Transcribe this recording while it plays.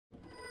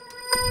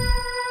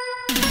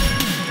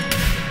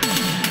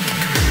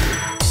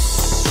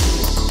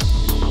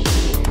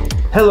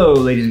Hello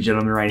ladies and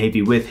gentlemen, Ryan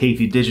Hafey with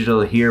Hafey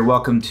Digital here.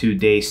 Welcome to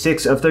day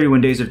 6 of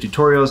 31 days of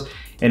tutorials.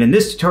 And in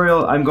this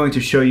tutorial, I'm going to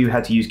show you how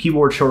to use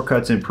keyboard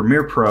shortcuts in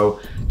Premiere Pro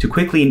to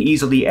quickly and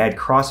easily add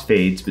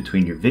crossfades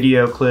between your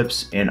video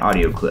clips and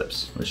audio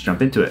clips. Let's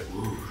jump into it.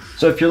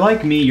 So if you're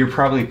like me, you're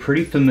probably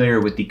pretty familiar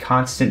with the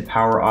constant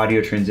power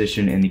audio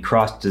transition and the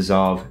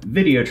cross-dissolve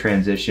video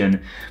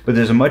transition, but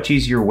there's a much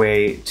easier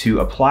way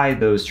to apply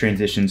those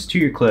transitions to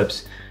your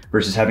clips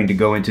versus having to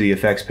go into the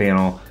effects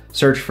panel,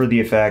 search for the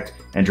effect,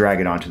 and drag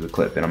it onto the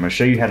clip. And I'm gonna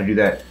show you how to do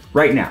that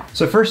right now.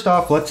 So first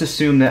off, let's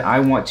assume that I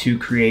want to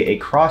create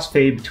a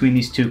crossfade between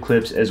these two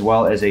clips as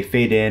well as a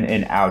fade in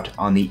and out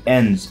on the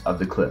ends of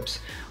the clips.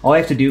 All I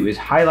have to do is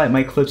highlight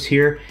my clips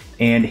here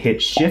and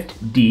hit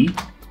Shift D,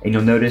 and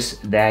you'll notice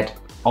that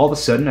all of a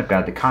sudden I've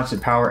got the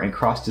constant power and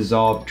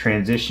cross-dissolve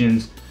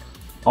transitions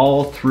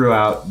all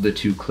throughout the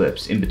two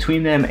clips, in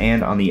between them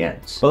and on the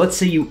ends. But let's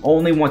say you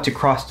only want to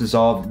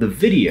cross-dissolve the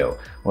video.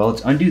 Well,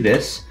 let's undo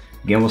this.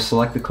 Again, we'll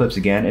select the clips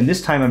again, and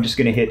this time I'm just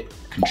gonna hit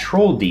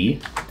Control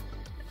D,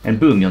 and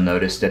boom, you'll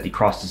notice that the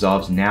cross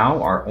dissolves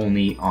now are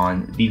only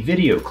on the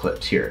video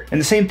clips here. And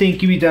the same thing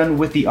can be done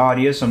with the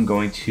audio, so I'm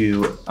going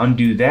to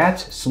undo that,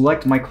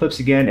 select my clips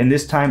again, and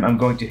this time I'm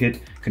going to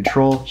hit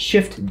Control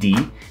Shift D,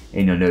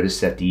 and you'll notice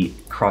that the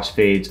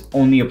crossfades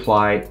only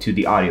apply to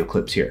the audio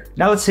clips here.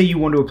 Now let's say you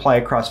want to apply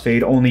a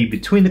crossfade only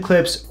between the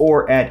clips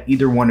or at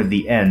either one of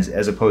the ends,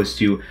 as opposed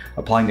to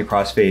applying the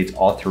crossfades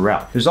all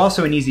throughout. There's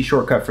also an easy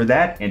shortcut for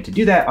that, and to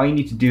do that, all you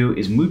need to do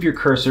is move your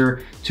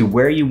cursor to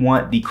where you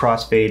want the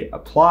crossfade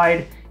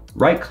applied,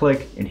 right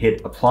click and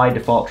hit Apply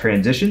Default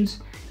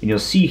Transitions, and you'll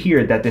see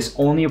here that this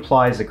only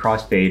applies the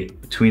crossfade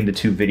between the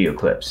two video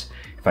clips.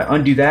 If I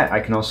undo that, I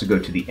can also go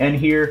to the end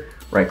here,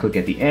 right click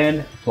at the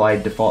end, apply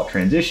default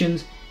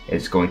transitions.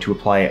 It's going to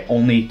apply it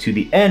only to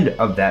the end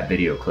of that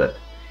video clip.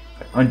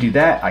 If I undo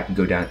that, I can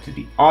go down to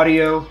the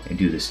audio and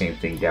do the same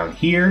thing down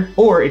here.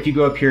 Or if you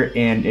go up here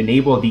and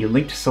enable the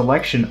linked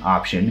selection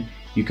option,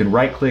 you can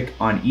right click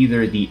on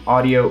either the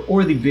audio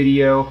or the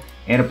video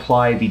and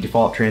apply the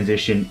default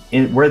transition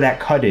in where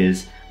that cut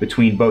is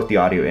between both the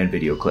audio and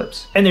video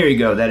clips. And there you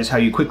go, that is how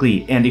you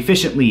quickly and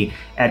efficiently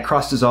add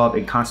cross-dissolve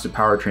and constant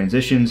power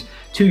transitions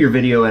to your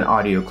video and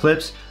audio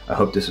clips. I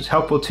hope this was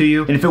helpful to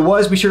you. And if it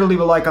was, be sure to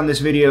leave a like on this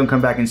video and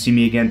come back and see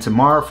me again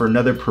tomorrow for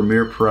another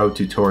Premiere Pro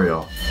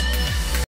tutorial.